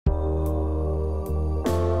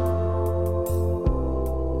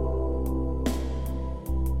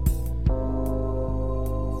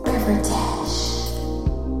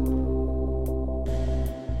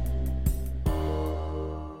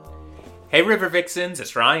Hey River Vixens,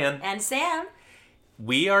 it's Ryan. And Sam.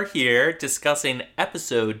 We are here discussing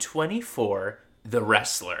episode 24, The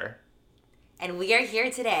Wrestler. And we are here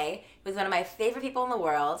today with one of my favorite people in the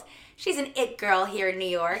world. She's an it girl here in New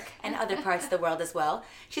York and other parts of the world as well.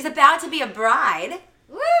 She's about to be a bride.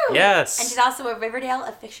 Woo! Yes. And she's also a Riverdale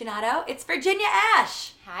aficionado. It's Virginia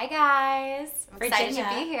Ash. Hi guys. I'm excited Virginia.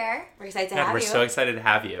 to be here. We're excited to have you. We're so excited to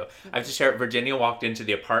have you. I have to share, Virginia walked into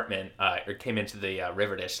the apartment, or came into the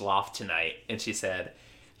Riverdish loft tonight, and she said,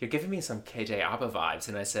 "You're giving me some KJ Abba vibes."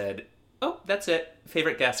 And I said, "Oh, that's it.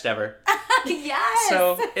 Favorite guest ever." Yes.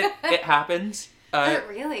 So it happened. But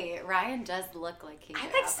really, Ryan does look like he.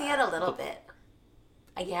 I see it a little bit.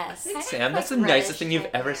 I guess. Sam, that's the like nicest reddish thing you've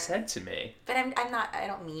red ever hair. said to me. But I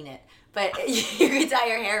don't mean it. But you could dye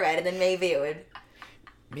your hair red and then maybe it would.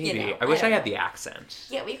 Maybe. You know, I wish I I don't had the accent.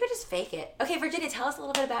 Yeah, we could just fake it. Okay, Virginia, tell us a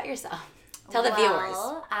little bit about yourself. Tell the viewers.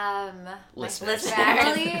 My Listeners.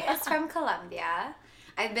 family is from Colombia.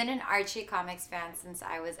 I've been an Archie Comics fan since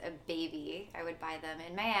I was a baby. I would buy them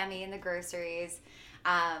in Miami in the groceries.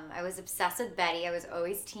 I was obsessed with Betty. I was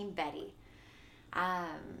always Team Betty.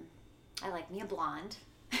 I like me a blonde.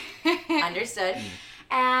 Understood.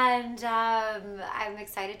 And I'm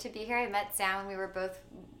excited to be here. I met Sam when we were both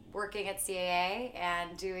working at CAA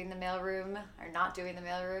and doing the mailroom, or not doing the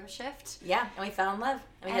mailroom shift. Yeah, and we fell in love.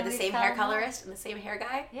 And we had the we same fell hair in love. colorist and the same hair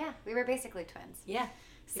guy. Yeah, we were basically twins. Yeah.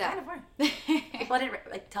 We So. kind of were. People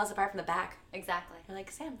didn't tell us apart from the back. Exactly. They're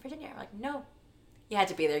like, Sam, Virginia. I'm like, no. You had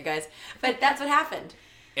to be there, guys. But that's what happened.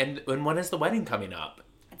 And when is the wedding coming up?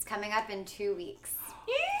 It's coming up in 2 weeks.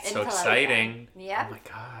 in So Colombia. exciting. Yep. Oh my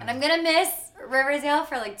god. And I'm going to miss Riverdale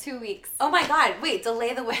for like 2 weeks. Oh my God. Wait,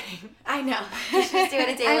 delay the wedding. I know. You should just do it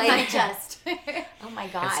a day I later. might just. Oh my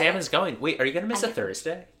God. And Sam is going. Wait, are you going to miss a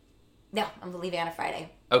Thursday? No, I'm leaving on a Friday.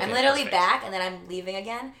 Okay, I'm literally perfect. back and then I'm leaving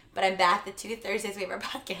again. But I'm back the 2 Thursdays we have our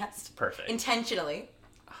podcast. Perfect. Intentionally.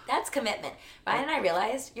 That's commitment. Ryan and I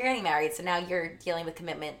realized you're getting married, so now you're dealing with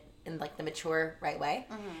commitment in like the mature right way.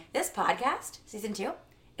 Mm-hmm. This podcast, season 2,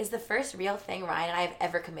 is the first real thing Ryan and I have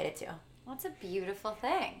ever committed to. Well, it's a beautiful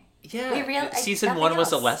thing. Yeah. Season nothing 1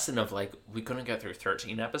 was a else. lesson of like, we couldn't get through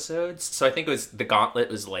 13 episodes. So I think it was the gauntlet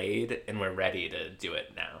was laid and we're ready to do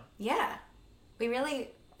it now. Yeah.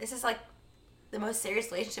 This is like the most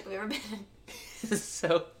serious relationship we've ever been in.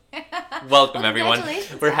 So, welcome Well, everyone.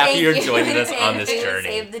 congratulations. We're happy Thank you're you. joining us on Thank this you. journey.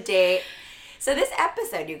 Save the date. So this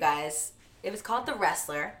episode, you guys, it was called The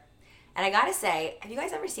Wrestler. And I gotta say, have you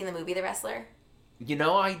guys ever seen the movie The Wrestler? You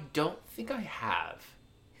know, I don't think I have.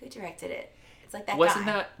 Who directed it? It's like that Was guy.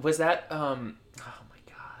 that, oh my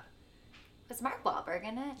god. Was Mark Wahlberg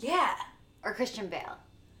in it? Yeah. Or Christian Bale?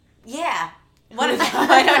 Yeah. One of them.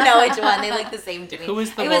 I don't know which one. They look the same to me. Who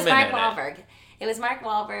was the It was woman Mark in it? Wahlberg. It was Mark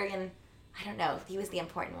Wahlberg, and I don't know. He was the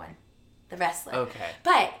important one. The wrestler. Okay.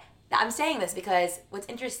 But I'm saying this because what's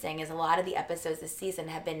interesting is a lot of the episodes this season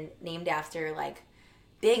have been named after, like,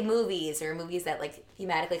 big movies or movies that, like,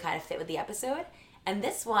 thematically kind of fit with the episode. And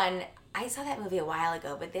this one, I saw that movie a while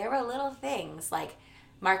ago, but there were little things, like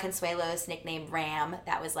Mark Consuelos, nicknamed Ram.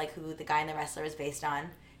 That was, like, who the guy in The Wrestler was based on.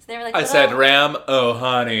 So they were like, I little- said Ram, oh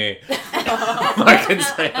honey. Mark and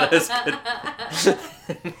Silas.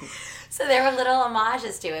 So there were little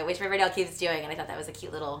homages to it, which Riverdale keeps doing, and I thought that was a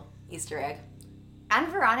cute little Easter egg. And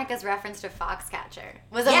Veronica's reference to Foxcatcher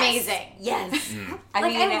was Yes. amazing. Yes. Mm. I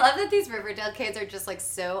Like, mean, I love that these Riverdale kids are just, like,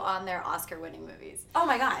 so on their Oscar-winning movies. oh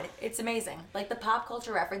my God, it's amazing. Like the pop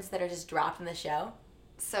culture references that are just dropped in the show.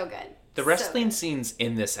 So good. The So wrestling good. scenes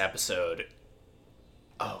in this episode,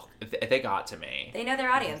 they got to me. They know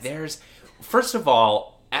their audience. First of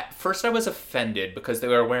all, at first I was offended because they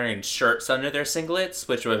were wearing shirts under their singlets,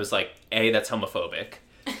 which was like, that's homophobic.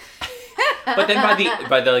 But then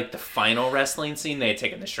by the like the final wrestling scene, they had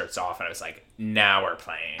taken the shirts off, and I was like, now we're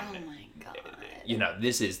playing. Oh my god. You know,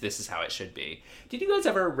 this is how it should be. Did you guys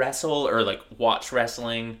ever wrestle or like watch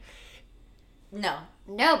wrestling? No.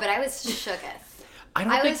 No, but I was shooketh. I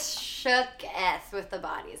don't I think. was shooketh with the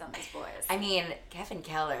bodies on these boys. I mean, Kevin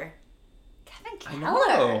Keller. Kevin I Keller.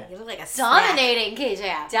 know. He looked like a snack. Dominating KJ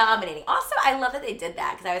Apple. Dominating. Also, I love that they did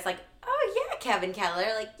that because I was like, oh yeah, Kevin Keller,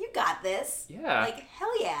 like you got this. Yeah. Like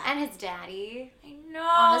hell yeah. And his daddy I know.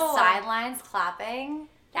 on the sidelines clapping.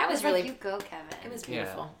 That was I like, really. you go, Kevin. It was Yeah.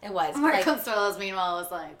 beautiful. It was. Mark Like, Consuelos, meanwhile,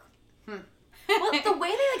 was like, well, the way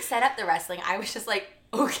they like set up the wrestling, I was just like,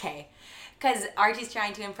 okay, because Archie's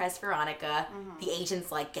trying to impress Veronica. The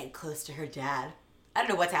agents like get close to her dad. I don't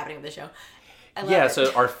know what's happening with the show. I love Yeah, it.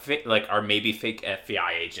 so our maybe fake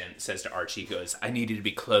FBI agent says to Archie, he goes, I need you to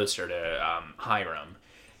be closer to Hiram.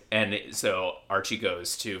 And so Archie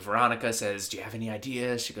goes to Veronica, says, do you have any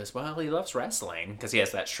ideas? She goes, well, he loves wrestling because he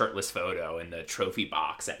has that shirtless photo in the trophy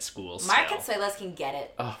box at school still. Mark Consuelos can get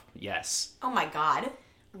it. Oh, yes. Oh my God.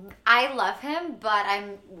 I love him, but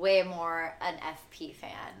I'm way more an FP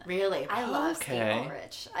fan. Really? I love Steve Okay.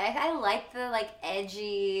 Ulrich. I like the like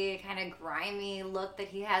edgy, kind of grimy look that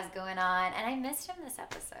he has going on, and I missed him this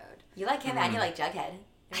episode. You like him and you like Jughead.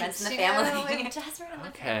 It runs in the do. family. It does run in the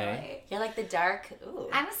Okay. family. You're like the dark. Ooh.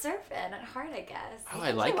 I'm a surf fan at heart, I guess. Oh,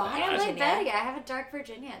 I like you are. I that. am like Virginia. Betty. I have a dark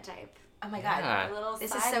Virginia type. Oh my God. Yeah. A little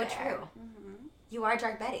This is side so there. true. You are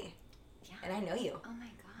Dark Betty. Yeah. And I know you. Oh my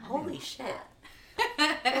god. Holy shit. Who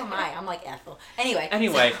am I? I'm like Ethel. Anyway.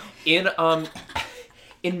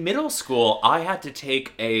 In middle school, I had to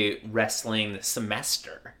take a wrestling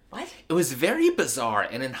semester. What? It was very bizarre,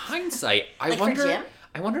 and in hindsight, Like for gym?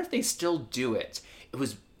 I wonder if they still do it. It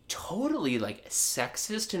was totally like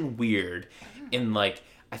sexist and weird. In like,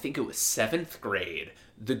 I think it was 7th grade,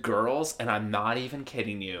 the girls, and I'm not even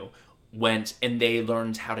kidding you, went and they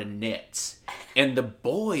learned how to knit, and the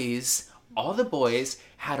boys, all the boys,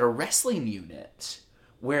 had a wrestling unit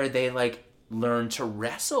where they like learned to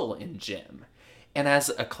wrestle in gym. And as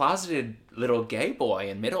a closeted little gay boy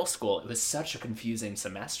in middle school, it was such a confusing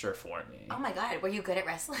semester for me. Oh my God. Were you good at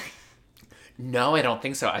wrestling? No, I don't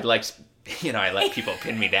think so. I let people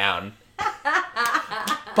pin me down.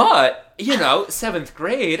 But, 7th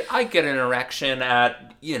grade, I get an erection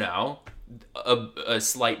at, a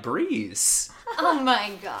slight breeze. Oh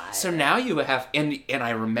my god. So now you have, and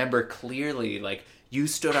I remember clearly, like, you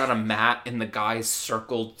stood on a mat and the guys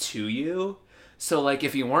circled to you. So, like,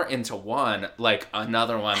 if you weren't into one, like,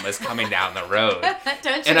 another one was coming down the road.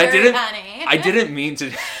 Don't you And worry, honey. I didn't mean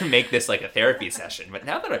to make this like a therapy session, but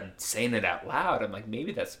now that I'm saying it out loud, I'm like,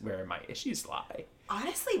 maybe that's where my issues lie.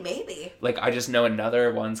 Honestly, maybe. Like, I just know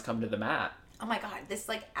another one's come to the mat. Oh my God. This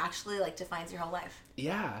like actually like defines your whole life.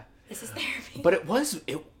 Yeah. This is therapy. But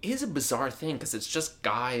it is a bizarre thing because it's just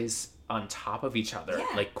guys on top of each other, Yeah.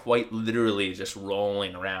 like quite literally just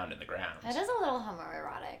rolling around in the ground. That is a little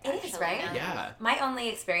homoerotic. It is, actually. right? Yeah. My only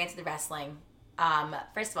experience with wrestling,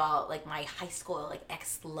 first of all, like my high school like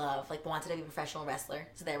ex-love like wanted to be a professional wrestler,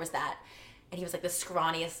 so there was that, and he was like the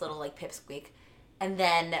scrawniest little like pipsqueak. And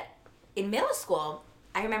then in middle school,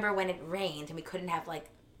 I remember when it rained and we couldn't have like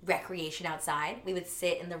recreation outside, we would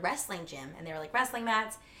sit in the wrestling gym, and there were like wrestling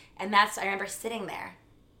mats, and I remember sitting there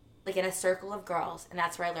like in a circle of girls, and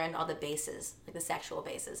that's where I learned all the bases, like the sexual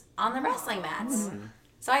bases, on the wrestling mats.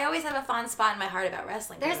 So I always have a fond spot in my heart about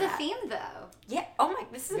wrestling. There's because a of that. theme though. Yeah. Oh my.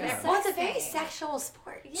 This is Yeah. well, it's a very Sexy. sexual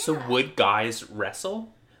sport. Yeah. So would guys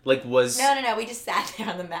wrestle? Like, was... No. We just sat there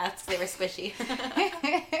on the mats. They were squishy.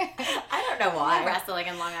 I don't know why. Wrestling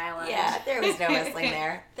in Long Island. Yeah, there was no wrestling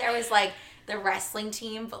there. There was like the wrestling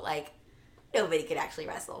team, but like nobody could actually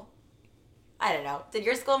wrestle. I don't know. Did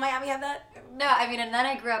your school in Miami have that? No, I mean, and then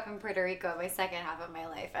I grew up in Puerto Rico my second half of my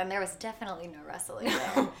life, and there was definitely no wrestling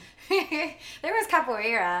there. There was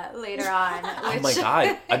capoeira later on. Oh my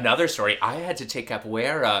god, another story. I had to take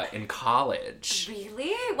capoeira in college.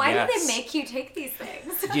 Really? Why Yes. did they make you take these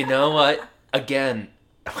things? You know what? Again,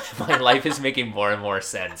 my life is making more and more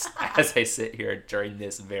sense as I sit here during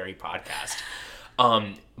this very podcast.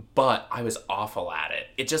 But I was awful at it.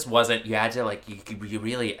 It just wasn't, you had to like, you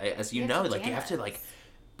really, as you You know, have to like you have to dance. like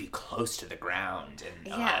be close to the ground and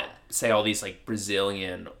Yeah. say all these like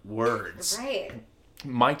Brazilian words. Right.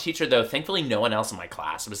 My teacher, though, thankfully no one else in my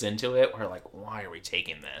class was into it. We're like, why are we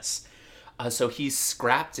taking this? So he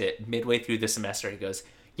scrapped it midway through the semester. He goes,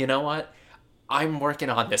 you know what? I'm working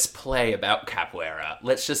on this play about capoeira.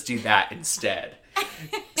 Let's just do that instead.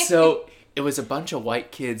 So it was a bunch of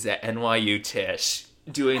white kids at NYU Tisch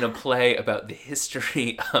doing a play about the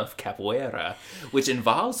history of capoeira, which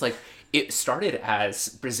involves like, it started as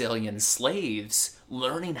Brazilian slaves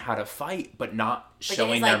learning how to fight, but not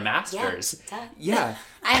showing their masters. Yeah.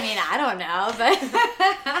 I mean, I don't know,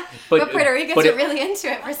 but Puerto Ricans but are it- really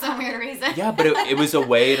into it for some weird reason. Yeah, but it was a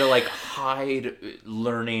way to like hide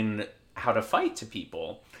learning how to fight to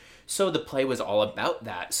people. So the play was all about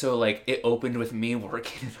that. So like it opened with me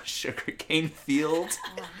working in a sugarcane field.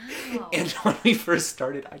 Wow. And when we first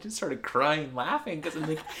started, I just started crying, laughing because I'm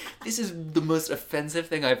like, this is the most offensive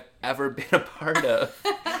thing I've ever been a part of.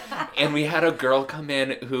 And we had a girl come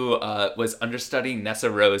in who was understudying Nessa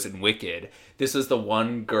Rose in Wicked. This was the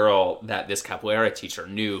one girl that this capoeira teacher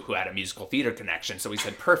knew who had a musical theater connection. So we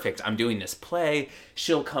said, perfect, I'm doing this play.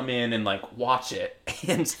 She'll come in and like watch it.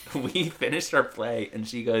 And we finished our play and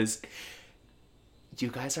she goes, you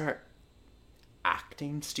guys are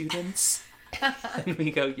acting students? And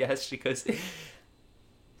we go, yes. She goes,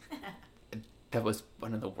 That was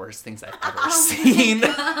one of the worst things I've ever seen.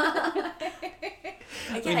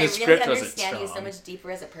 Again, the I script really wasn't understand you so strong. much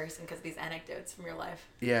deeper as a person because of these anecdotes from your life.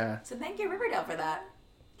 Yeah. So thank you, Riverdale, for that.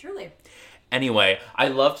 Truly. Anyway, I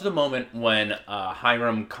loved the moment when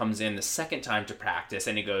Hiram comes in the second time to practice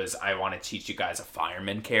and he goes, I want to teach you guys a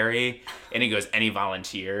fireman carry. And he goes, any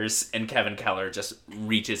volunteers? And Kevin Keller just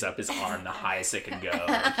reaches up his arm the highest it can go.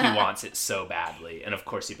 Like, he wants it so badly. And of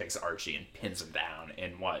course he picks Archie and pins him down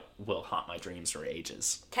in what will haunt my dreams for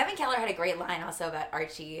ages. Kevin Keller had a great line also about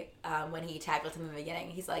Archie when he tackled him in the beginning.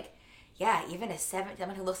 He's like, yeah, even someone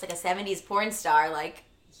who looks like a 70s porn star, like,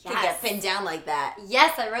 can get pinned down like that.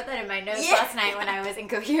 Yes, I wrote that in my notes last night when I was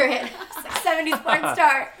incoherent. 70s porn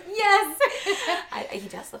star. Yes. He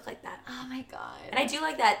does look like that. Oh my god. And I do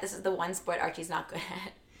like that this is the one sport Archie's not good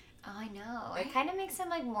at. Oh, I know. It kind of makes him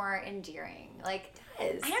like more endearing. Like,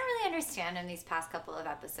 It is. I don't really understand him these past couple of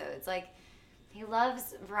episodes. Like, he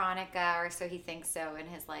loves Veronica, or so he thinks so, in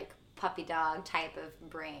his like puppy dog type of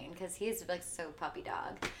brain, because he's like so puppy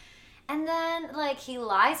dog. And then, like, he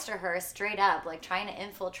lies to her straight up, like, trying to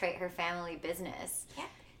infiltrate her family business. Yeah.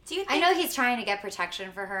 Do you think... I know he's trying to get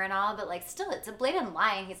protection for her and all, but, like, still, it's a blatant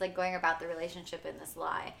lie, and he's, like, going about the relationship in this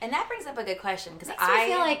lie. And that brings up a good question, because Makes me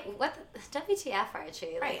feel like, what the... WTF,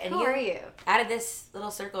 Archie? Like, Right, and who are you? Out of this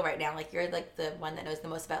little circle right now, like, you're, like, the one that knows the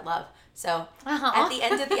most about love. So, Uh-huh. at the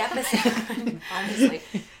end of the episode... honestly.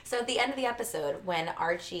 So, at the end of the episode, when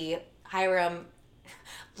Hiram...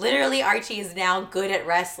 Literally, Archie is now good at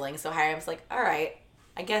wrestling. So Hiram's like, all right,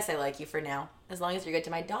 I guess I like you for now, as long as you're good to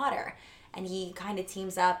my daughter. And he kind of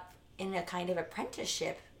teams up in a kind of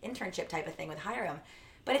internship type of thing with Hiram.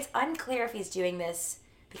 But it's unclear if he's doing this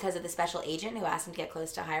because of the special agent who asked him to get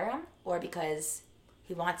close to Hiram or because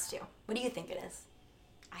he wants to. What do you think it is?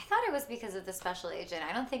 I thought it was because of the special agent.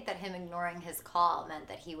 I don't think that him ignoring his call meant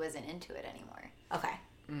that he wasn't into it anymore. Okay.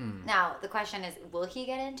 Now, the question is, will he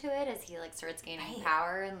get into it as he, like, starts gaining Right.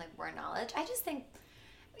 power and, like, more knowledge? I just think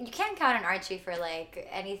you can't count on Archie for, like,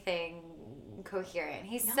 anything coherent.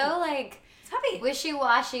 He's so, like, Puppy.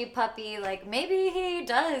 wishy-washy puppy. Like, maybe he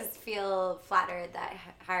does feel flattered that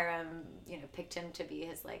Hiram, picked him to be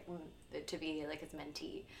his, like, his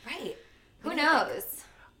mentee. Right. Who What do you think? knows?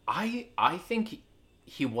 I think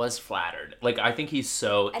he was flattered. Like, I think he's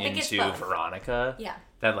so I think it's into both. Veronica Yeah.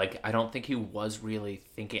 that, like, I don't think he was really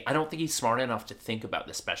thinking. I don't think he's smart enough to think about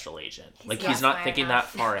the special agent. Like, he's not smart thinking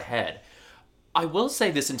enough. that far ahead. I will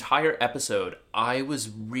say this entire episode, I was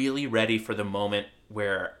really ready for the moment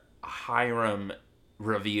where Hiram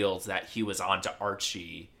reveals that he was onto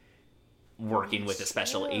Archie working with a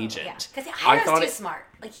special agent. Yeah. Because I Hiram's thought too it- smart.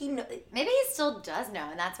 Like, he knows. Maybe he still does know,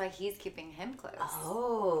 and that's why he's keeping him close.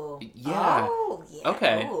 Oh. Yeah. Oh, yeah.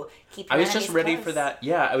 Okay. Oh, keep I your was just enemies ready close. for that.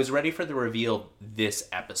 Yeah, I was ready for the reveal this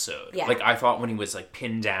episode. Yeah. Like, I thought when he was, like,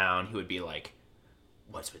 pinned down, he would be like,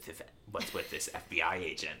 what's with this FBI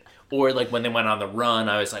agent? Or, like, when they went on the run,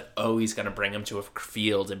 I was like, oh, he's going to bring him to a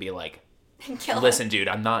field and be like, Kill him. listen, dude,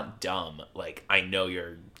 I'm not dumb. Like, I know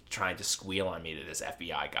you're trying to squeal on me to this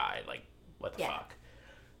FBI guy. Like, what the Yeah. fuck?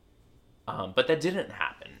 But that didn't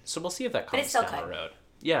happen. So we'll see if that But it comes still down the could. road.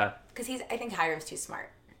 Yeah. Because I think Hiram's too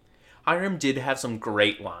smart. Hiram did have some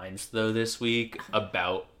great lines, though, this week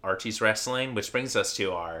about Archie's wrestling, which brings us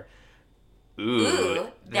to our Ooh,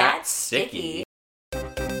 that's sticky.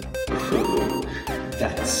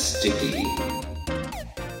 That's sticky.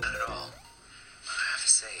 Not at all. I have to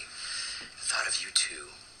say, the thought of you two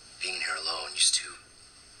being here alone used to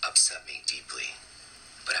upset me deeply.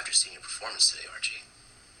 But after seeing your performance today, Archie,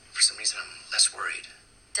 for some reason I'm less worried.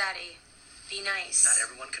 Daddy, be nice. Not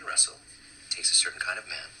everyone can wrestle. It takes a certain kind of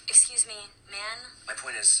man. Excuse me, man? My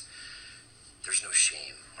point is, there's no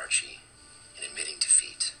shame, Archie, in admitting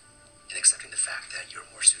defeat and accepting the fact that you're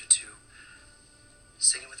more suited to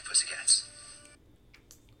singing with the Pussycats.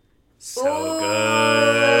 So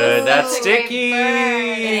good. That's Such a great sticky.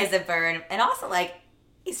 burn. It is a burn. And also, like,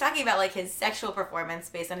 he's talking about, like, his sexual performance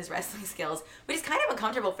based on his wrestling skills, which is kind of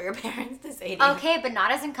uncomfortable for your parents to say to you. Okay, but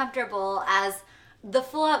not as uncomfortable as the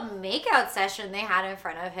full-out makeout session they had in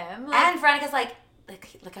front of him. Like, And Veronica's like,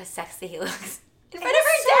 look how sexy he looks. In it front of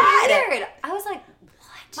was her so dad. weird. I was like,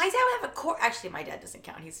 what? My dad would have a actually, my dad doesn't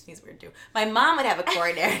count. He's weird too. My mom would have a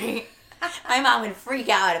coronary. My mom would freak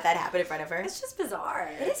out if that happened in front of her. It's just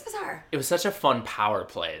bizarre. It is bizarre. It was such a fun power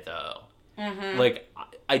play, though. Mm-hmm. Like,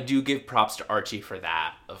 I do give props to Archie for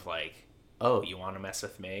that, of like, oh, you want to mess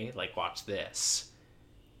with me? Like, watch this.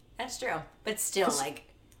 That's true. But still, like,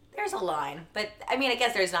 there's a line. But, I mean, I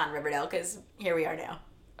guess there's not in Riverdale because here we are now.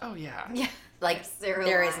 Oh, yeah. Yeah. Like, Zero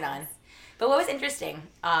there is lines. none. But what was interesting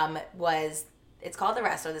was it's called The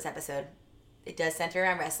Wrestler, this episode. It does center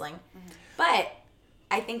around wrestling. But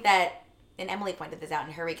I think that and Emily pointed this out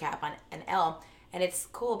in her recap on an L, and it's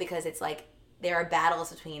cool because it's like there are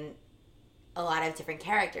battles between a lot of different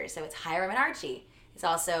characters. So it's Hiram and Archie. It's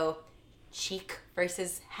also Cheek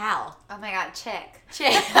versus Hal. Oh my god, Chick.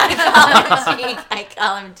 Cheek. I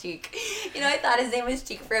call him Cheek. You know, I thought his name was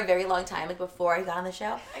Cheek for a very long time, like before I got on the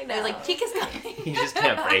show. I know. I was like, Cheek is coming. You just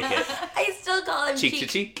can't break it. I still call him Cheek Cheek. to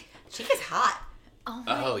cheek. Cheek is hot, Oh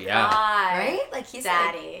my Oh, yeah. god. right? Like he's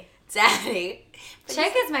Daddy. Daddy. But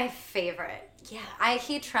Chick he's- is my favorite. Yeah.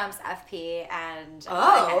 He trumps FP and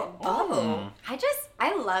Oh. Megan.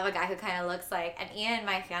 I love a guy who kind of looks like, and Ian,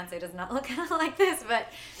 my fiance, does not look kind of like this, but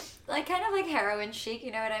like kind of like heroin chic,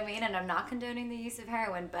 you know what I mean? And I'm not condoning the use of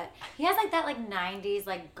heroin, but he has like that like 90s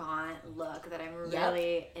like gaunt look that I'm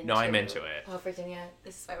really into. No, I'm into it. Oh, Virginia,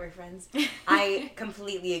 this is why we're friends. I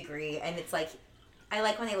completely agree. And it's like, I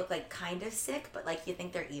like when they look like kind of sick, but like you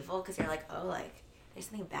think they're evil because you're like, oh, like there's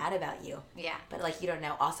something bad about you. Yeah. But like you don't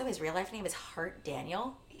know. Also, his real life name is Hart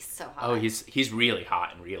Daniel. He's so hot. Oh, he's really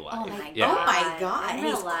hot in real life. Oh my Yeah. Oh my god. In And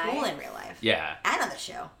he's real life. cool in real life. Yeah. And on the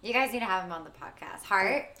show. You guys need to have him on the podcast.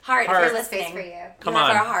 Heart. Hart, Hart. if you're Space listening. for you. Come you have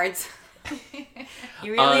on. our hearts.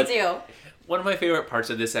 You really do. One of my favorite parts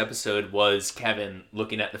of this episode was Kevin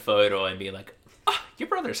looking at the photo and being like, "Oh, your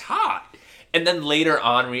brother's hot," and then later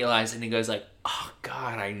on realizing he goes like, "Oh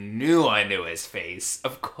God, I knew his face.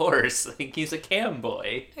 Of course, like he's a cam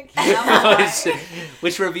boy,"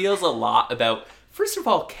 which reveals a lot about. First of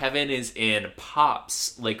all, Kevin is in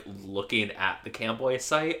Pops, like looking at the cam boy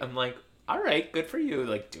site. I'm like, all right, good for you,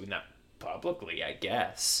 like doing that publicly, I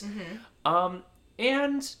guess.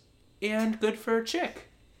 And good for Chick.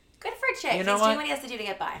 Good for Chick. You know He's what? doing what he has to do to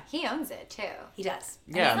get by. He owns it too. He does.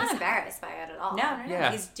 And Yeah. he's not embarrassed by it at all. No.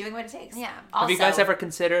 Yeah. He's doing what it takes. Yeah. Have you guys Also- ever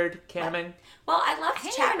considered camming? Well, I love I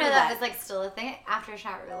didn't chat even know roulette. that was like still a thing after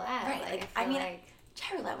chat roulette. Right, like, I feel mean, like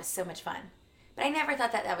chat roulette was so much fun, but I never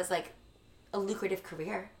thought that was like a lucrative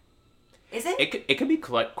career. Is it? It can be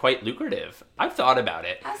quite lucrative. I've thought about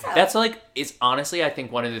it. How so? That's like, it's honestly, I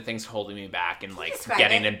think one of the things holding me back in like describe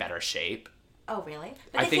getting it? in better shape. Oh, really?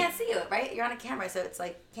 But I they think- can't see you, right? You're on a camera, so it's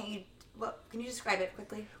like, can't you? Well, can you describe it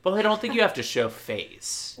quickly? Well, I don't think you have to show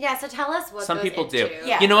face. yeah. So tell us what Some goes people do. into-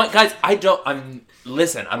 Yeah. You know what, guys?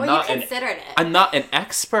 Listen, I'm Well, not you an considered it. I'm not an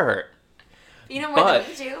expert. You know more But-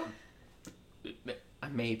 than we do.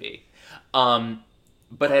 Maybe.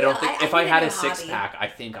 But I don't Well, think I if I need a had new a six hobby. pack, I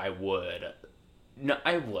think I would. No,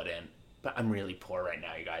 I wouldn't. But I'm really poor right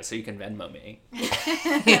now, you guys, so you can Venmo me.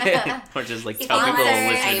 Or just like tell people to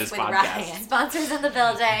Sponsored listen to this with podcast. Ryan. Sponsors in the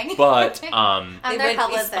building. But I'm They their would be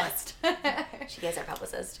publicist. She is our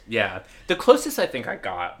publicist. yeah, the closest I think I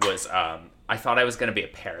got was I thought I was going to be a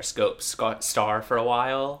Periscope star for a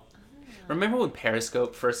while. Remember when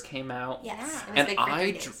Periscope first came out? Yes. Yeah. It was And big for 3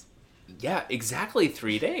 I days. Yeah, exactly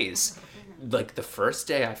 3 days. Like the first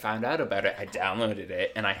day I found out about it, I downloaded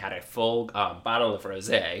it and I had a full bottle of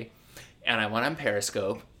rosé, and I went on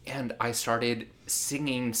Periscope and I started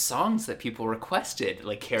singing songs that people requested,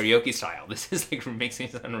 like karaoke style. This is like makes me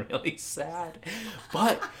sound really sad,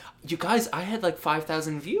 but you guys, I had like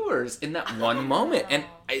 5,000 viewers in that one moment, and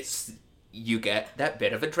you get that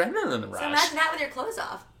bit of adrenaline rush. So imagine that with your clothes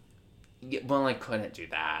off. Yeah, well, I couldn't do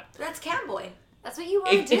that. That's camboy. That's what you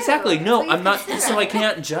want to do. Exactly. No, That's what you I'm not. consider. So I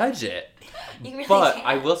can't judge it. You really But can't.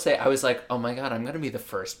 I will say, I was like, oh my God, I'm going to be the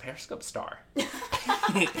first Periscope star.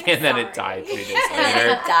 And then it died 3 days later.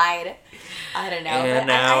 It died. I don't know. And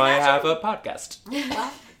but now I imagine- have a podcast.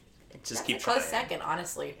 Well, Just that's keep a close trying. second,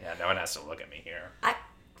 honestly. Yeah, no one has to look at me here. I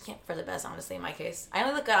can't for the best, honestly, in my case. I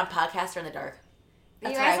only look good on podcasts or in the dark. You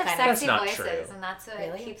That's guys what I have kind of- sexy That's not voices, true. and that's what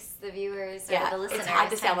Really? keeps the viewers or Yeah, the listeners. it's hard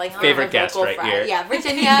to sound like hanging Favorite on. a guest vocal right fry. here. Yeah,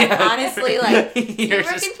 Virginia, Yeah. honestly, like, you You're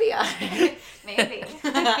work just- in PR. Maybe.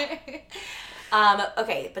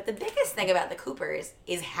 Okay, but the biggest thing about the Coopers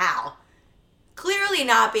is Hal. Clearly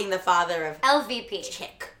not being the father of LVP.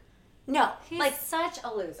 Chick. No, He's like, such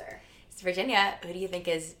a loser. Virginia, who do you think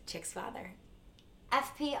is Chick's father?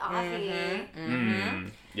 FP Offie.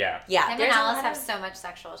 Yeah. Yeah, Him and there's a Alice lot have of- so much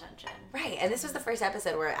sexual attention. Right, and this was the first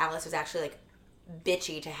episode where Alice was actually, like,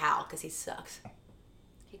 bitchy to Hal because he sucks.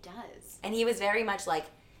 He does. And he was very much like,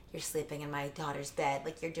 you're sleeping in my daughter's bed,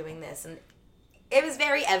 like, you're doing this. And it was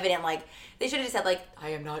very evident, like, they should have just said, like, I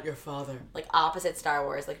am not your father. Like, opposite Star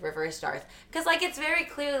Wars, like, reverse Darth. Because, like, it's very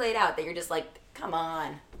clearly laid out that you're just like, come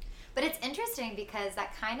on. But it's interesting because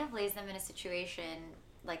that kind of lays them in a situation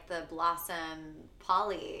like the Blossom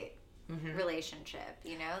Polly relationship,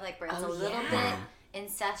 you know, like where it's Oh, a little yeah. bit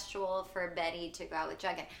incestual for Betty to go out with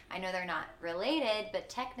Jughead. I know they're not related, but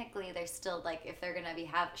technically they're still like if they're gonna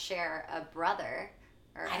share a brother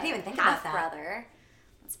or I didn't even think half about that. brother.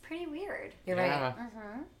 It's pretty weird. You're Yeah. right.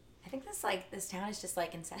 I think this town is just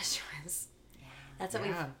like incestuous. That's what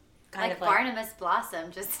we've Yeah. kind Like of like. Barnabas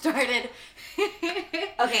Blossom just started.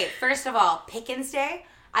 Okay, first of all, Pickens Day.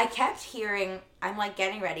 I kept hearing. I'm like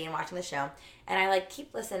getting ready and watching the show, and I like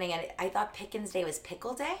keep listening, and I thought Pickens Day was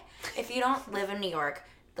Pickle Day. If you don't live in New York,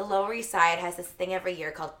 the Lower East Side has this thing every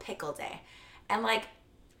year called Pickle Day, and like.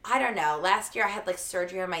 I don't know. Last year I had like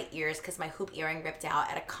surgery on my ears because my hoop earring ripped out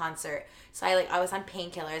at a concert. So I was on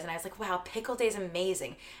painkillers and I was like, wow, Pickle Day is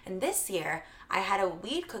amazing. And this year I had a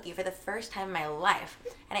weed cookie for the first time in my life,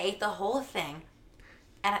 and I ate the whole thing.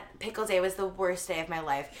 And Pickle Day was the worst day of my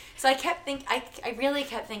life. So I really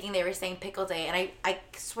kept thinking they were saying Pickle Day, and I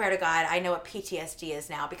swear to God I know what PTSD is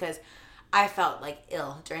now because I felt like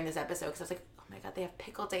ill during this episode because I was like, oh my God, they have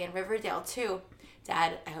Pickle Day in Riverdale too.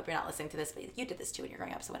 Dad, I hope you're not listening to this, but you did this too when you're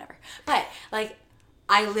growing up, so whatever. But, like,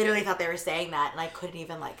 I literally thought they were saying that, and I couldn't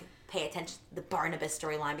even, like, pay attention to the Barnabas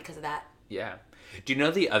storyline because of that. Yeah. Do you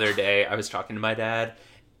know the other day I was talking to my dad,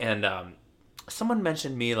 and someone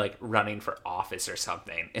mentioned me, like, running for office or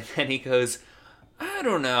something, and then he goes, I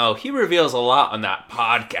don't know, he reveals a lot on that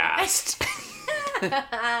podcast.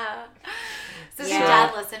 So is Yeah. your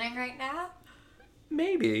dad listening right now?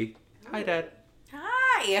 Maybe. Hi, Dad.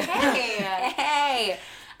 Hi! Hey. Hey!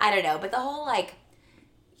 I don't know, but the whole, like,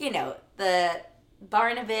 the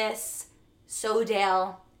Barnabas,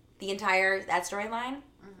 Sodale, that storyline,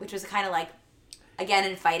 which was kind of like, again,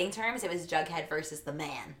 in fighting terms, it was Jughead versus the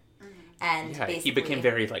man. And Yeah, basically... he became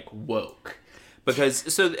very, like, woke.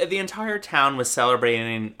 Because, so the entire town was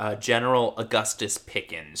celebrating General Augustus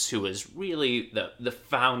Pickens, who was really the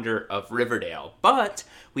founder of Riverdale. But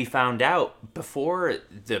we found out before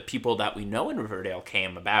the people that we know in Riverdale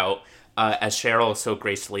came about, as Cheryl so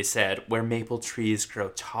gracefully said, where maple trees grow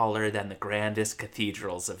taller than the grandest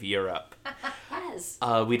cathedrals of Europe. Yes.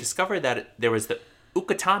 We discovered that there was the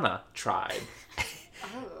Ukatana tribe,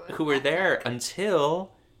 who were there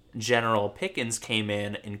until General Pickens came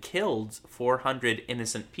in and killed 400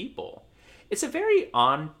 innocent people. It's a very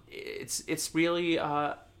it's really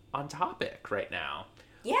on topic right now.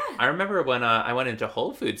 Yeah. I remember when I went into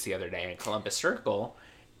Whole Foods the other day in Columbus Circle,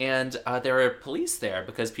 and there were police there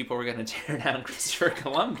because people were going to tear down Christopher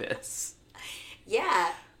Columbus.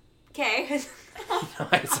 Yeah. Okay.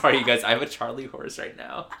 I'm sorry, you guys. I have a Charlie horse right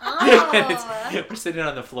now. Oh. We're sitting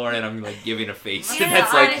on the floor, and I'm like giving a face, We and don't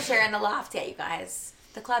it's have like, furniture in the loft yet, you guys.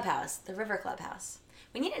 The clubhouse. The river clubhouse.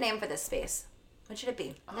 We need a name for this space. What should it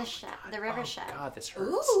be? The river shed. God, this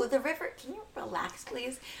hurts. Ooh, the river. Can you relax,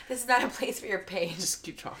 please? This is not a place for your pain. Just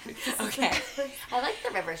keep talking. Okay. I like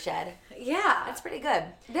the river shed. Yeah. That's pretty good.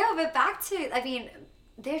 No, but back to, I mean,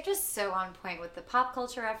 they're just so on point with the pop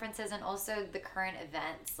culture references and also the current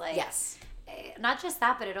events. Like, Yes. not just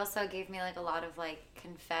that, but it also gave me like a lot of like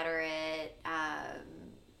Confederate,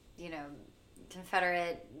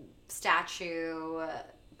 Confederate statue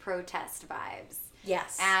protest vibes.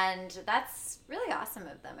 Yes. And that's really awesome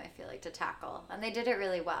of them, I feel like, to tackle. And they did it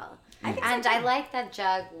really well. I think And so, too. I like that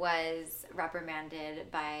Jug was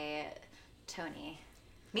reprimanded by Tony.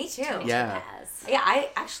 Me too. Yeah. Topaz. Yeah, I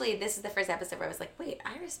actually, this is the first episode where I was like, wait,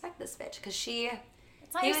 I respect this bitch. Because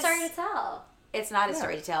It's not He your was- story to tell. it's not a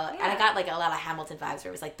story to tell. And I Yeah. got like a lot of Hamilton vibes where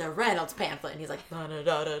it was like the Reynolds pamphlet. And he's like, da da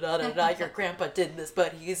da da da da da, your grandpa did this,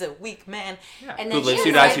 but he's a weak man. Yeah. And Who then lives, she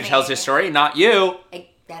who dies, was who like- tells your story, not you.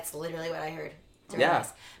 That's literally what I heard. during Yeah.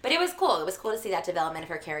 this. But it was cool. It was cool to see that development of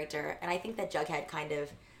her character. And I think that Jughead kind of,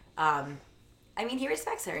 he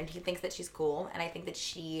respects her and he thinks that she's cool. And I think that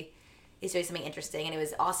she is doing something interesting. And it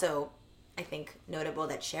was also, I think, notable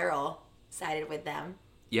that Cheryl sided with them.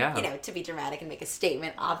 Yeah. You know, to be dramatic and make a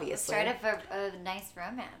statement, obviously. Start of a nice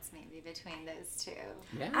romance maybe between those two.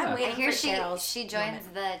 Yeah. I'm waiting I hear for Cheryl's she joins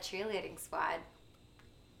moment. the cheerleading squad.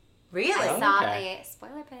 Really? I Oh, saw okay. a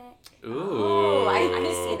spoiler pic. Ooh. Oh, I could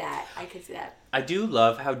see that. I could see that. I do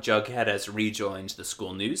love how Jughead has rejoined the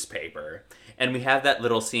school newspaper. And we have that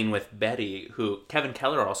little scene with Betty, who Kevin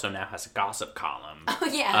Keller also now has a gossip column. Oh,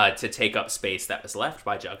 yeah. To take up space that was left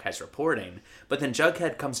by Jughead's reporting. But then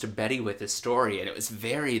Jughead comes to Betty with his story, and it was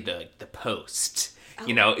very the Post. Oh.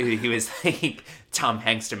 You know, he was like Tom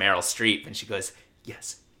Hanks to Meryl Streep, and she goes,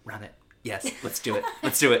 yes, run it. Yes, let's do it.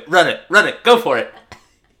 Let's do it. Run it. Go for it.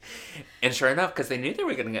 And sure enough, because they knew they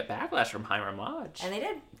were going to get backlash from Hiram Lodge. And they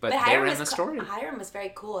did. But they Hiram ran was the story. Hiram was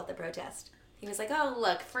very cool at the protest. He was like, oh,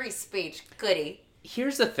 look, free speech. Goody.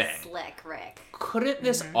 Here's the thing. Slick Rick. Couldn't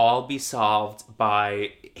this all be solved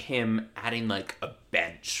by him adding, like, a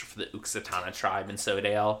bench for the Uxatana tribe in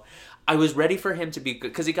Sodale? I was ready for him to be good,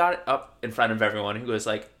 because he got up in front of everyone. He was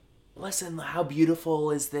like, listen, how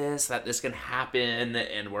beautiful is this, that this can happen,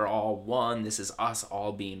 and we're all one. This is us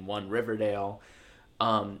all being one Riverdale.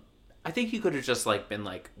 I think you could have just like been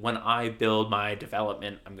like, when I build my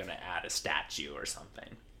development, I'm gonna add a statue or something,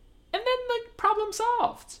 and then like problem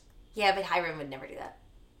solved. Yeah, but Hiram would never do that.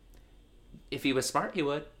 If he was smart, he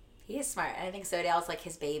would. He is smart, and I think Sodale's like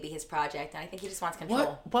his baby, his project, and I think he just wants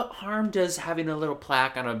control. What harm does having a little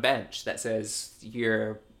plaque on a bench that says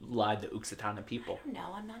you're lied the Uxatana people?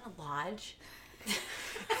 No, I'm not a lodge.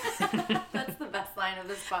 That's the best line of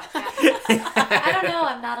this podcast. I don't know.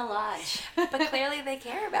 I'm not a lodge. But clearly they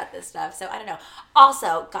care about this stuff, so I don't know.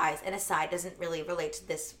 Also, guys, an aside, doesn't really relate to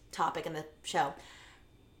this topic in the show,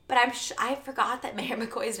 but I forgot that Mayor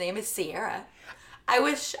McCoy's name is Sierra. I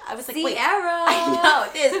was like, wait, Sierra. I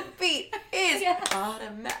know this beat is Yeah.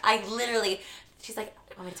 automatic. I literally, she's like,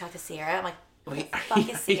 want me to talk to Sierra? I'm like, Wait, the are fuck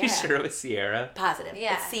you, is are you Sierra? sure it was Sierra? Positive.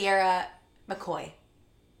 Yeah. It's Sierra McCoy.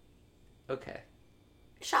 Okay.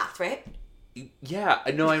 Shocked, right? Yeah,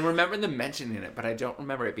 no, I remember them mentioning it, but I don't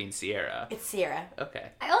remember it being Sierra. It's Sierra. Okay.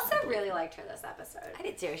 I also really liked her this episode. I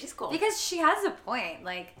did too. She's cool. Because she has a point.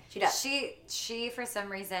 Like, She does. She for some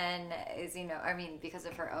reason is, you know, I mean, because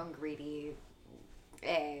of her own greedy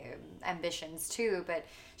ambitions too, but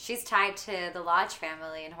she's tied to the Lodge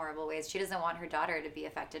family in horrible ways. She doesn't want her daughter to be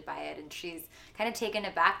affected by it, and she's kind of taken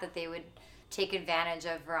aback that they would take advantage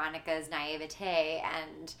of Veronica's naivete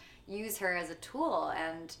and use her as a tool.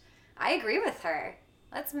 And I agree with her.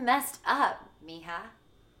 That's messed up, Mija.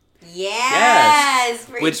 yes.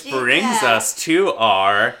 Which Virginia. brings us to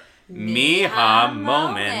our Mija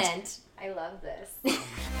moment. I love this.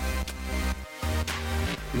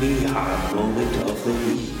 Mija moment of the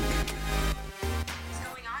week. What's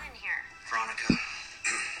going on in here? Veronica,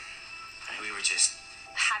 we were just...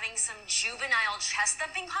 Having some juvenile chest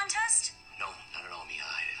thumping contest? No, not at all, Mia.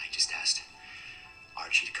 I just asked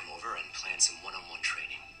Archie to come over and plan some one-on-one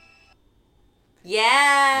training.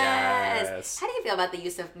 Yes. Yes. How do you feel about the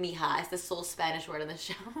use of mija as the sole Spanish word in the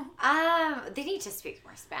show? They need to speak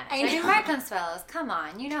more Spanish. I I mean, know. Marconsuelos, come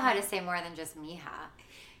on. You know how to say more than just mija.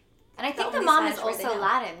 And I think the only mom is Spanish word they also know.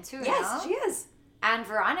 Latin, too, Yes, no? she is. And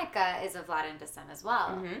Veronica is of Latin descent as well.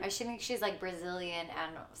 Mhm. I think she's like Brazilian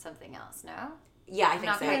and something else, no? Yeah, I think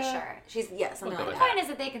Not so. quite sure. She's something We'll go like with The that. point is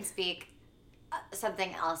that they can speak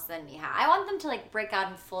something else than Mija. I want them to like break out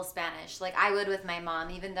in full Spanish, like I would with my mom,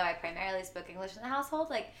 even though I primarily spoke English in the household.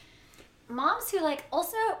 Like moms who like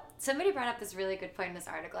also somebody brought up this really good point in this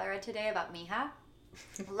article I read today about Mija.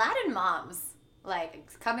 Latin moms, like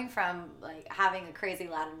coming from like having a crazy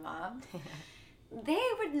Latin mom, they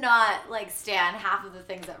would not like stand half of the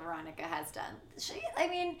things that Veronica has done. I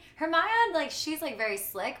mean, Hermione, like she's like very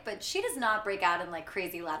slick, but she does not break out in like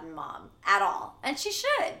crazy Latin mom at all. And she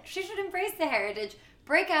should. She should embrace the heritage,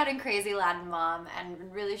 break out in crazy Latin mom,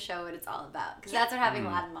 and really show what it's all about. Because that's what having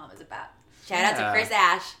Latin mom is about. Shout out to Yeah. Chris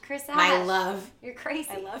Ash. Chris Ash, My love. you're crazy.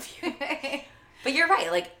 I love you. But you're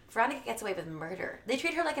right. Like, Veronica gets away with murder. They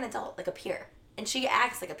treat her like an adult, like a peer. And she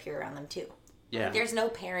acts like a peer around them, too. Yeah. There's no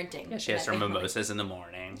parenting. Yeah, she in has that her family. mimosas in the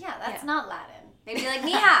morning. Yeah, that's Yeah. not Latin. They'd be like,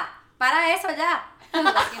 Mija, para eso ya.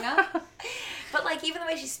 Like, you know? But, like, even the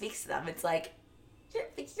way she speaks to them, it's like, your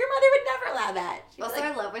mother would never allow that. She'd be Also, like,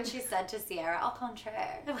 I love when she said to Sierra, au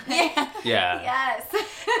contraire. yeah. Yeah. Yes.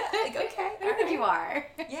 Like, okay, I think all you are.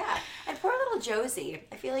 Yeah. And poor little Josie.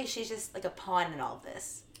 I feel like she's just, like, a pawn in all of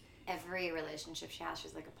this. Every relationship she has,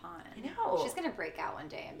 she's like a pawn. I know. She's going to break out one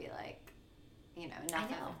day and be like, you know, enough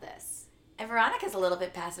know. of this. And Veronica's a little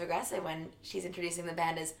bit passive-aggressive when she's introducing the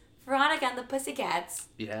band as Veronica and the Pussycats.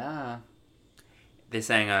 Yeah. They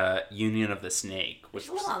sang Union of the Snake, which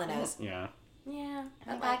Which is a little on the nose. Yeah. Yeah.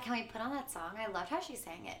 Oh my God, can we put on that song? I loved how she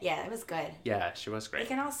sang it. Yeah, it was good. Yeah, she was They great.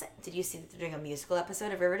 can all sing. Did you see that they're doing a musical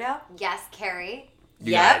episode of Riverdale? Yes, Carrie.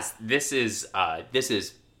 You Yep. guys, this is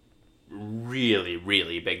really,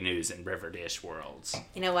 really big news in Riverdish worlds.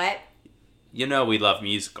 You know what? You know we love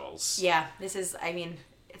musicals. Yeah, this is, I mean,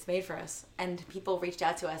 it's made for us. And people reached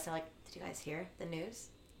out to us and like, did you guys hear the news?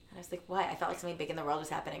 And I was like, what? I felt like something big in the world was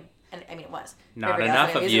happening. And I mean, it was. Not Riverdale's enough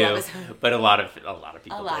like a of musical you, episode. but a lot of people A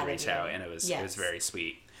lot did of reach you. out, and it was Yes. very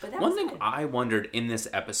sweet. But that One was thing good. I wondered in this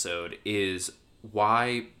episode is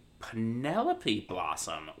why Penelope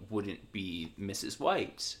Blossom wouldn't be Mrs.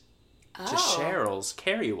 White to Oh. Cheryl's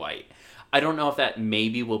Carrie White. I don't know if that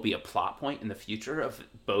maybe will be a plot point in the future of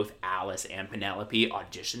both Alice and Penelope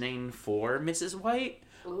auditioning for Mrs. White.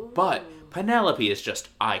 But Penelope is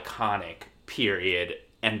just iconic, period,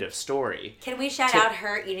 end of story. Can we shout out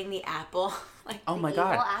her eating the apple? Like, Oh my Evil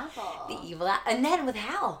god. apple. the evil apple. And then with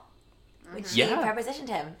Hal. When she Yeah. propositioned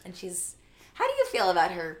him. And she's, how do you feel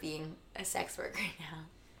about her being a sex worker now?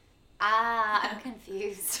 I'm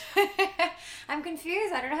confused. I'm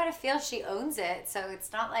confused. I don't know how to feel. She owns it, so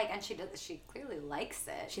it's not like, and she clearly likes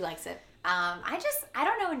it. She likes it. I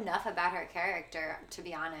don't know enough about her character, to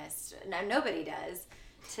be honest. No, nobody does,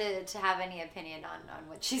 to have any opinion on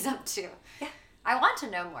what she's up to. Yeah. I want to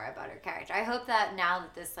know more about her character. I hope that now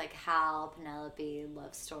that this like Hal Penelope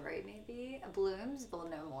love story maybe blooms, we'll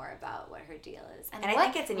know more about what her deal is and I what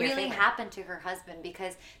think it's in your really favor. happened to her husband,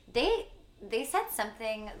 because they said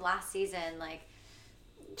something last season like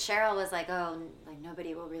Cheryl was like, oh, like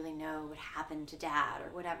nobody will really know what happened to Dad or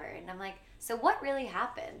whatever, and I'm like, so what really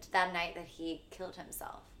happened that night that he killed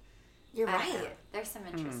himself? You're I don't know. right. There's some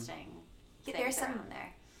interesting things there's some around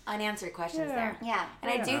there. Unanswered questions there. Yeah. And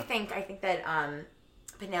I think that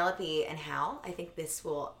Penelope and Hal, I think this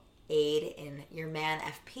will aid in your man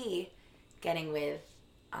FP getting with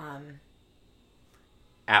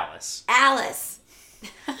Alice. Alice.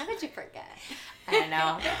 How did you forget? I don't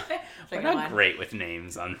know. We're not great with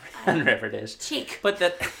names on Riverdale. Cheek. But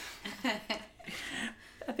that...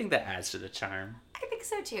 I think that adds to the charm. I think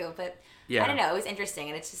so too, but Yeah. I don't know. It was interesting,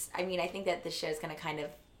 and it's just, I mean, I think that the show's going to kind of,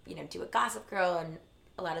 do what Gossip Girl and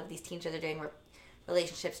a lot of these teen shows are doing, where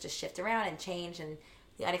relationships just shift around and change, and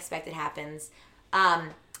the unexpected happens.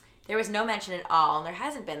 There was no mention at all, and there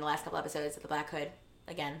hasn't been the last couple episodes of the Black Hood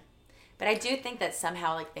again. But I do think that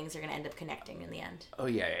somehow like things are going to end up connecting in the end. Oh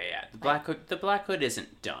yeah. The Black Hood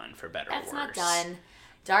isn't done, for better or worse. That's not done.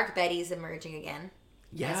 Dark Betty's emerging again.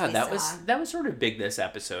 Yeah, that was sort of big this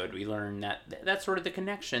episode. We learned that that's sort of the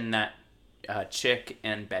connection that Chick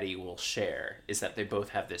and Betty will share, is that they both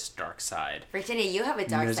have this dark side. Virginia, you have a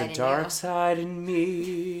dark There's side a in dark you. side in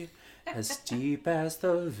me, as deep as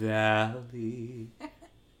the valley.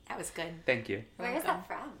 That was good. Thank you. Where is that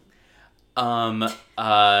from?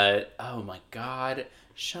 Oh my God,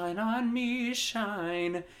 shine on me,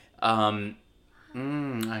 shine.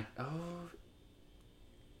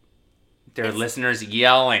 There are listeners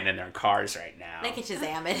yelling in their cars right now. They can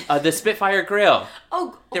Shazam it. The Spitfire Grill.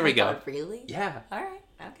 Oh, There my we go. God, really? Yeah. All right.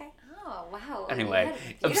 Okay. Oh, wow. Anyway, You had a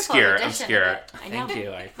beautiful obscure. rendition of it. I know. Thank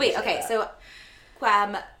you. I Wait, appreciate okay, that. so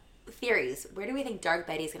theories. Where do we think Dark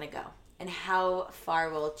Betty's going to go? And how far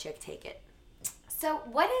will Chick take it? So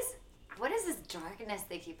what is this darkness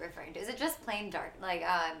they keep referring to? Is it just plain dark? Like,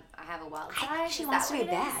 I have a wild side? I think she Is wants that to be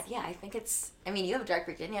what it is? bad. Yeah, I think it's... I mean, you have Dark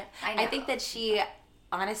Virginia. I know. I think that she,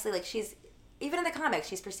 honestly, like, she's... Even in the comics,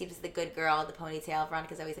 she's perceived as the good girl, the ponytail.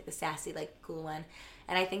 Veronica's always, like, the sassy, like, cool one.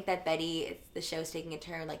 And I think that Betty, the show's taking a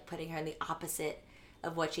turn, like, putting her in the opposite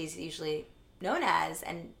of what she's usually known as,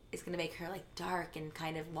 and is going to make her, like, dark and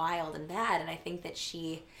kind of wild and bad. And I think that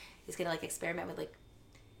she is going to, like, experiment with, like,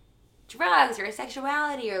 drugs or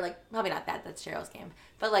sexuality or, like, probably not that. That's Cheryl's game.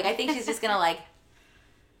 But, like, I think she's just going to, like,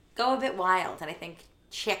 go a bit wild. And I think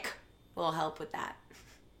Chick will help with that.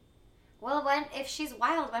 Well, if she's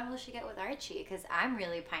wild, when will she get with Archie? Because I'm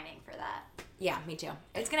really pining for that. Yeah, me too.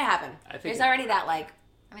 It's going to happen. I think There's it- already that, like,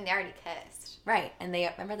 I mean, they already kissed. right. And they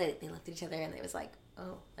looked at each other and it was like,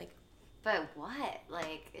 oh, like, But what?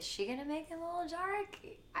 Like, is she going to make him a little dark?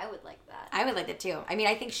 I would like that. I would like that too. I mean,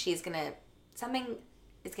 I think she's going to, something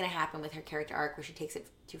is going to happen with her character arc where she takes it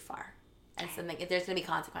too far. And something, there's going to be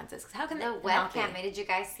consequences. 'Cause how can The it not be? webcam, did you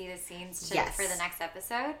guys see the scenes Yes. for the next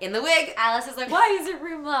episode? In the wig. Alice is like, why is her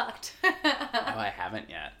room locked? Oh, I haven't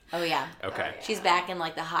yet. Oh, yeah. Okay. She's back in,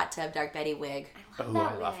 like, the hot tub Dark Betty wig. Oh,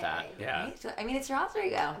 I love that. wig. Yeah. Right? So, I mean, it's her alter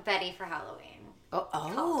ego. Betty for Halloween.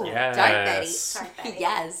 Oh. Yes. Dark Betty. Dark Betty.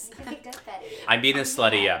 Yes. You could be good Betty. I'm being a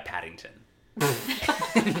slutty Paddington.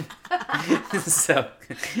 So,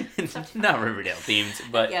 not Riverdale themed,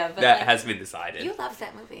 but, Yeah, but, that like, has been decided. You loved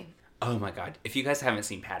that movie. Oh my God. If you guys haven't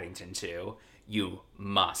seen Paddington 2, you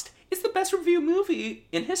must. It's the best review movie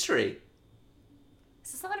in history.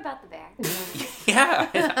 Is this the one about the bear? Yeah,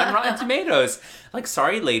 on Rotten Tomatoes. Like,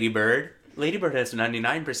 sorry, Lady Bird. Lady Bird has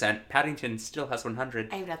 99%. Paddington still has 100.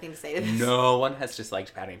 I have nothing to say to this. No one has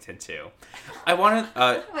disliked Paddington 2. I want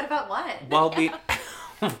to, What about one? while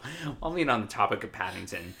being on the topic of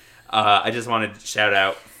Paddington, I just wanted to shout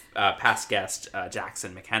out past guest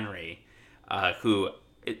Jackson McHenry, who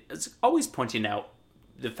is always pointing out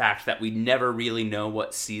the fact that we never really know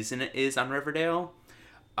what season it is on Riverdale,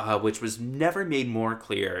 which was never made more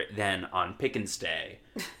clear than on Pickens Day,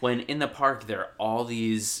 when in the park there are all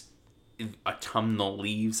these autumnal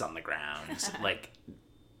leaves on the ground. Like,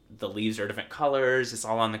 the leaves are different colors, it's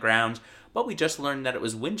all on the ground. But we just learned that it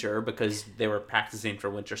was winter because they were practicing for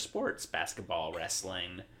winter sports, basketball,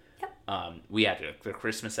 wrestling. Yep. We had the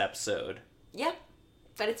Christmas episode. Yep.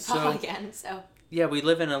 But it's So- fall again, so. Yeah, we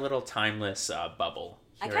live in a little timeless bubble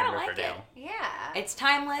I here kind in of like it. Riverdale. Yeah. It's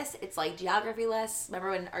timeless. It's like geography-less.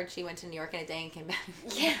 Remember when Archie went to New York in a day and came back?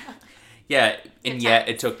 Yeah. Yeah, and Good yet times.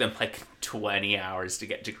 it took them like 20 hours to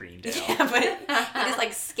get to Greendale. Yeah, but he just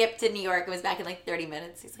like skipped to New York and was back in like 30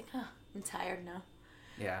 minutes. He's like, oh, I'm tired now.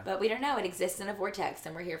 Yeah. But we don't know. It exists in a vortex,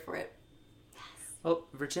 and we're here for it. Well,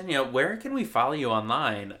 Virginia, where can we follow you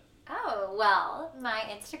online? Oh, well, my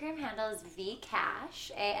Instagram handle is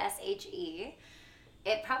vcash, A-S-H-E.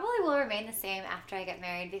 It probably will remain the same after I get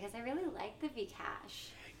married because I really like the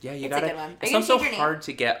vcash. Yeah, you It's a gotta. good one. Are It's you also gonna change your name? hard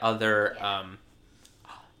to get other. Yeah.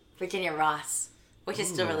 Virginia Ross, which is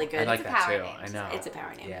still really good. I like It's a that power too. name. I know. It's a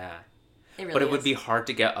power name. Yeah, It really but it is. would be hard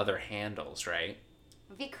to get other handles, right?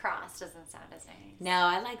 Vcross doesn't sound as nice. No,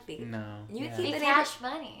 I like the. No. And you yeah. keep it Vcash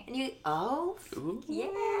money. And you Ooh.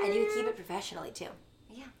 yeah, and you can keep it professionally too.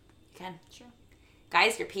 Yeah, You can. true.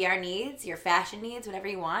 Guys, your PR needs, your fashion needs, whatever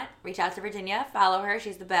you want, reach out to Virginia. Follow her.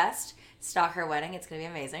 She's the best. Stalk her wedding. It's gonna be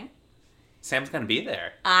amazing. Sam's gonna be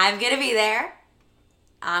there. I'm gonna be there.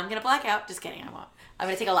 I'm gonna black out. Just kidding, I won't. I'm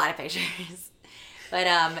gonna take a lot of pictures. But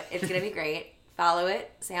it's gonna be great. Follow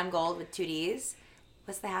it. Sam Gold with 2 D's.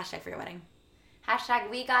 What's the hashtag for your wedding? Hashtag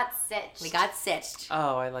we got stitched. We got stitched.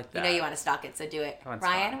 Oh, I like You that. know you want to stalk it, so do it. Oh, it's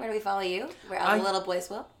Ryan, fine. where do we follow you? Where all the I- little boys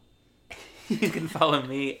will? You can follow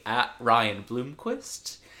me at Ryan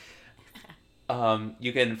Bloomquist.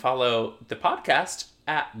 You can follow the podcast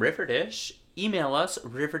at Riverdish. Email us,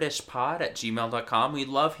 riverdishpod@gmail.com. We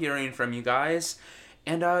love hearing from you guys.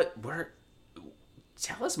 And tell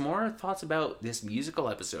us more thoughts about this musical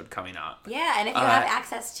episode coming up. Yeah, and if you have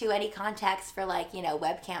access to any contacts for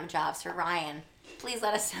webcam jobs for Ryan, please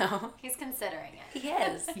let us know. He's considering it. He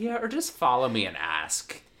is. Yeah, or just follow me and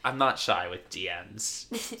ask. I'm not shy with DMs.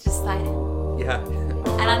 Just slide it. Yeah. And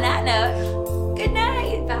on that note, good night.